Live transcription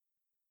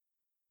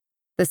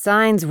The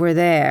signs were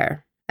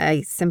there.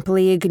 I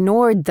simply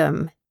ignored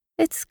them.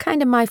 It's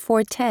kind of my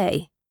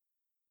forte.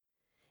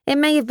 It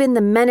may have been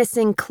the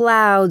menacing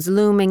clouds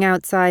looming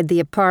outside the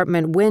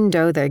apartment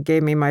window that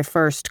gave me my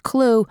first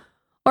clue,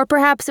 or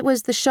perhaps it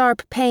was the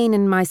sharp pain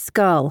in my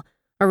skull,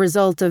 a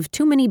result of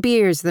too many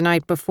beers the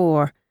night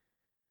before.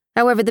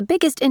 However, the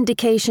biggest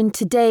indication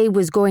today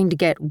was going to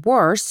get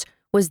worse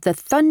was the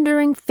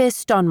thundering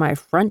fist on my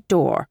front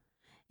door.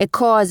 It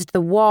caused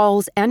the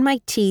walls and my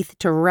teeth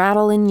to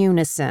rattle in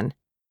unison.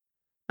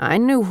 I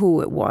knew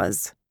who it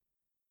was.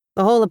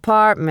 The whole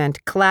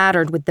apartment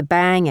clattered with the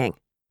banging.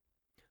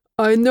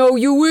 "I know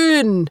you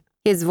in,"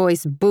 his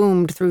voice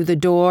boomed through the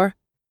door.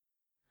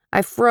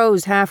 I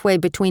froze halfway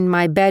between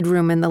my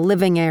bedroom and the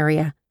living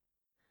area.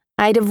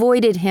 I'd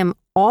avoided him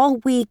all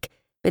week,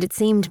 but it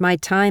seemed my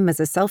time as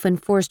a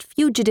self-enforced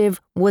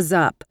fugitive was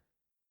up.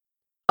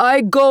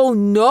 "I go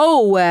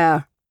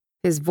nowhere,"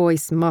 his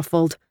voice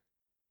muffled.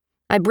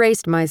 I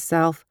braced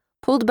myself,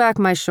 pulled back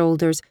my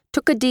shoulders,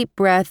 took a deep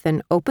breath,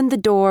 and opened the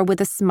door with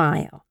a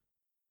smile.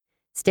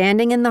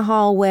 Standing in the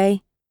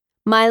hallway,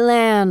 my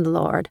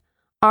landlord,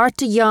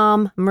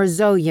 Artyom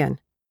Mirzoyan,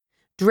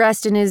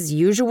 dressed in his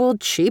usual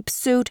cheap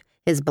suit,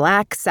 his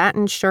black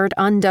satin shirt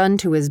undone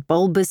to his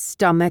bulbous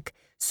stomach,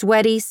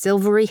 sweaty,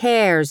 silvery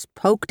hairs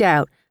poked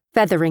out,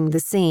 feathering the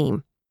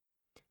seam.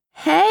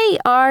 "Hey,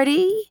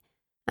 Artie!"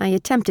 I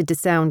attempted to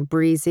sound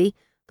breezy.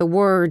 The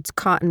words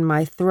caught in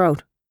my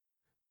throat.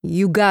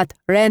 "You got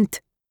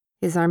rent?"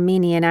 His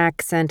Armenian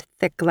accent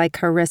thick like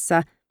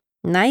harissa.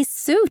 "Nice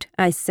suit,"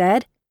 I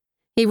said.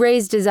 He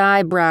raised his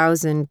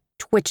eyebrows and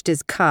twitched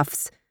his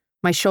cuffs.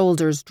 My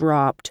shoulders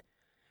dropped.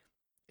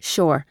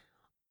 "Sure.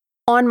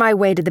 On my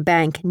way to the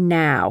bank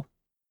now."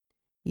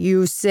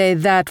 "You say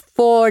that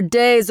 4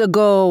 days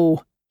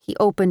ago." He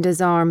opened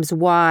his arms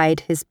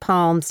wide, his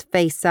palms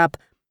face up.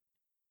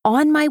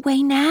 "On my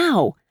way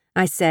now,"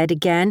 I said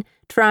again,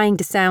 trying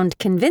to sound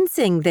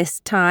convincing this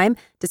time,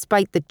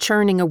 despite the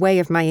churning away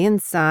of my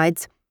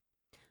insides.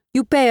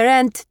 "You pay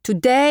rent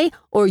today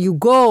or you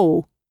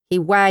go." He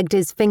wagged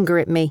his finger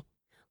at me.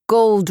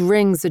 Gold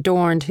rings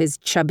adorned his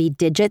chubby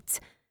digits.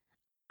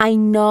 "I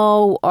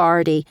know,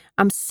 Artie.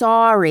 I'm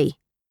sorry."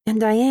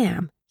 And I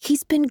am.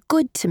 He's been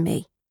good to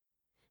me.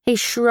 He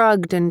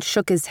shrugged and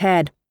shook his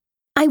head.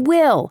 "I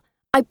will.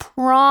 I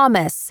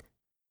promise."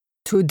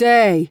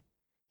 "Today."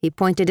 He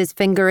pointed his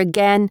finger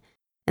again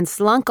and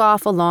slunk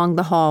off along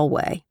the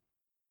hallway.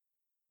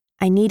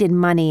 I needed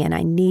money and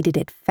I needed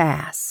it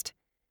fast.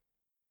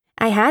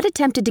 I had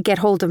attempted to get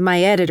hold of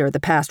my editor the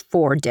past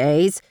 4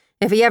 days.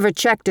 If he ever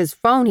checked his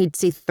phone, he'd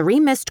see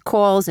 3 missed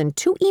calls and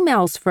 2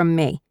 emails from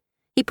me.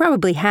 He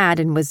probably had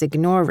and was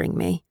ignoring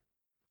me.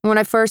 When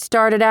I first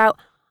started out,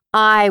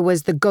 I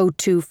was the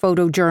go-to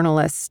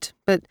photojournalist,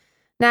 but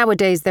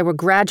nowadays there were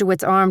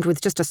graduates armed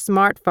with just a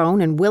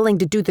smartphone and willing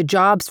to do the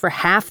jobs for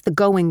half the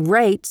going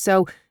rate,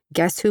 so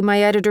guess who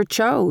my editor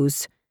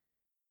chose?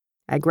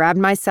 I grabbed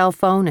my cell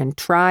phone and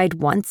tried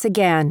once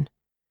again.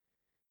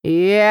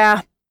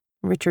 "Yeah,"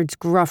 Richard's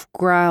gruff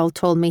growl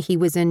told me he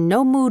was in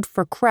no mood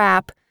for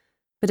crap,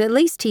 but at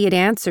least he had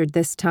answered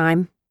this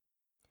time.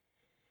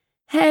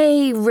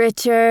 "Hey,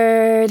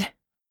 Richard."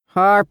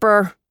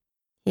 "Harper."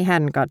 He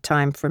hadn't got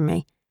time for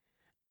me.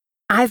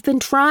 "I've been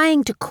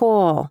trying to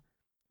call."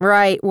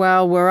 "Right,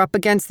 well, we're up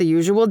against the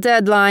usual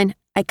deadline."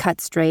 I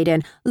cut straight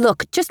in.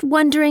 "Look, just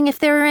wondering if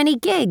there are any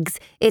gigs.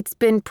 It's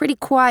been pretty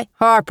quiet."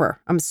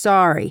 "Harper, I'm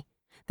sorry.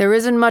 There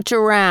isn't much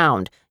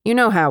around. You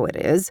know how it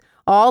is.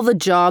 All the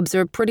jobs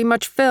are pretty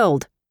much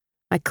filled."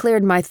 I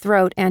cleared my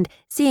throat and,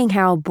 seeing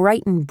how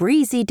bright and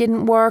breezy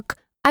didn't work,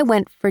 I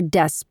went for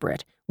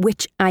desperate,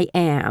 which I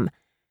am.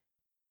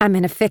 "I'm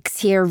in a fix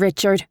here,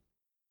 Richard."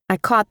 I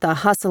caught the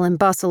hustle and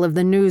bustle of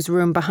the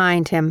newsroom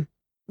behind him.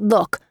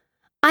 "Look,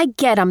 I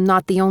get I'm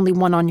not the only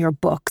one on your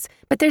books,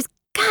 but there's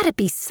gotta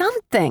be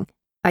something,"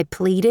 I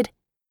pleaded.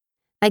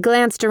 I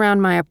glanced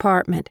around my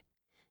apartment.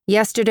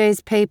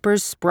 Yesterday's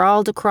papers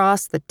sprawled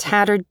across the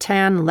tattered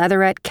tan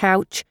leatherette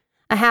couch,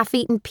 a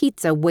half-eaten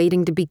pizza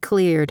waiting to be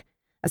cleared,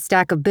 a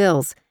stack of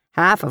bills,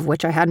 half of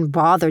which I hadn't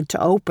bothered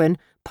to open,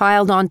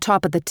 piled on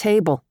top of the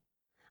table.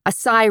 A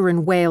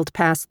siren wailed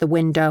past the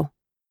window.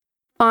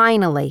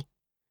 Finally,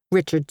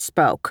 Richard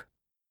spoke.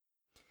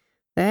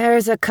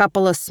 "There's a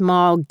couple of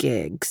small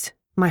gigs."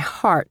 My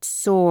heart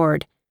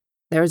soared.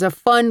 "There's a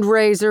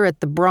fundraiser at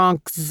the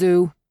Bronx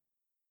Zoo."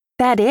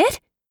 "That it?"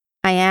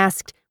 I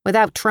asked,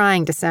 without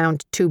trying to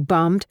sound too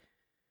bummed.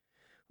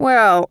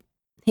 "Well,"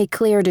 he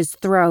cleared his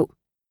throat.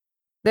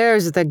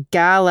 "There's the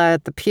gala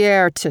at the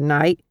Pierre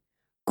tonight.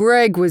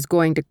 Greg was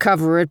going to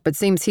cover it, but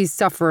seems he's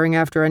suffering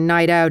after a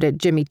night out at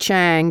Jimmy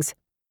Chang's."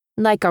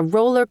 Like a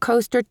roller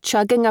coaster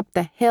chugging up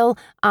the hill,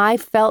 I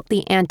felt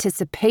the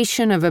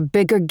anticipation of a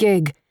bigger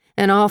gig,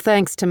 and all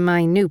thanks to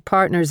my new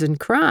partners in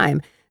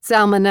crime,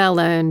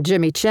 Salmonella and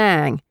Jimmy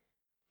Chang.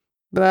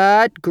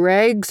 "But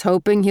Greg's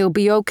hoping he'll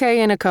be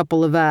okay in a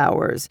couple of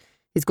hours.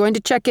 He's going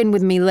to check in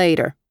with me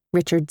later,"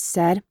 Richard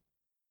said.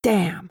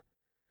 "Damn.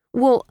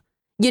 Well,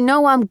 you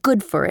know I'm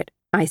good for it,"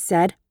 I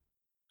said.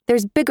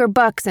 "There's bigger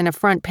bucks in a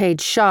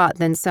front-page shot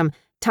than some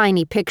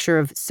tiny picture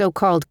of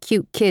so-called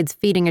cute kids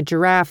feeding a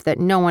giraffe that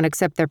no one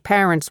except their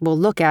parents will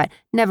look at,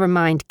 never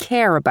mind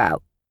care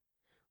about.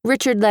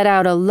 Richard let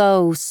out a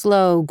low,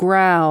 slow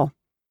growl.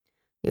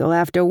 You'll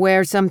have to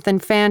wear something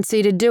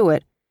fancy to do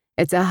it.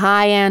 It's a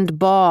high-end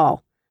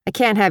ball. I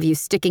can't have you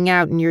sticking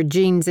out in your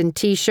jeans and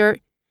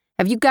t-shirt.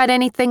 Have you got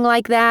anything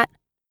like that?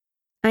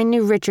 I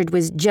knew Richard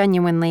was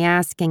genuinely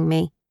asking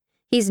me.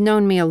 He's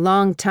known me a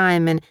long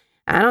time, and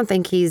I don't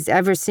think he's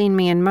ever seen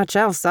me in much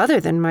else other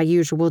than my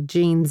usual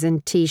jeans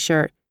and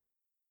t-shirt.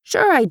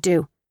 Sure I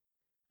do.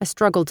 I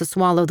struggled to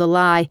swallow the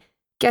lie,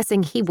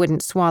 guessing he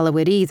wouldn't swallow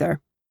it either.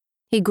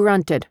 He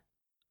grunted.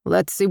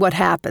 Let's see what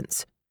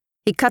happens.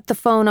 He cut the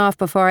phone off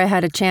before I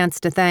had a chance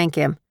to thank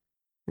him.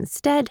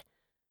 Instead,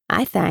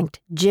 I thanked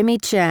Jimmy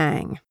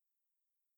Chang.